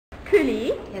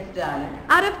Kuli, Yes, darling.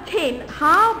 out of 10,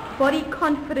 how body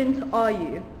confident are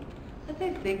you? I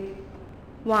say 6.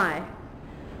 Why?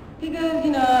 Because,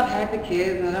 I've had the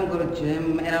kids and I don't go to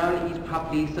gym and I don't eat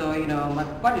properly, so, my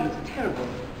body looks terrible.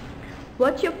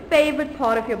 What's your favorite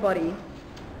part of your body?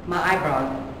 My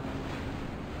eyebrows.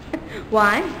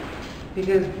 Why?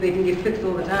 Because they can get fixed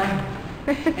all the time.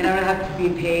 And I don't have to be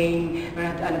in pain, I don't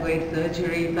have to undergo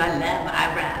surgery, so I love my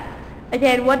eyebrows.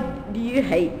 Okay, and what do you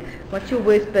hate? What's your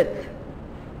worst bit?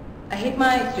 I hate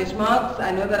my stretch marks.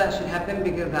 I know that I should have them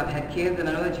because I've had kids and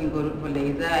I know that you can go for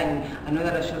laser, and I know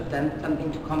that I should have done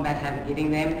something to combat getting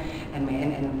them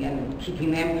and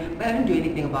keeping them, but I didn't do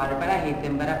anything about it. But I hate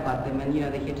them, but I've got them, and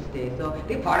they're here to stay, so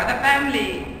they're part of the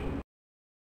family.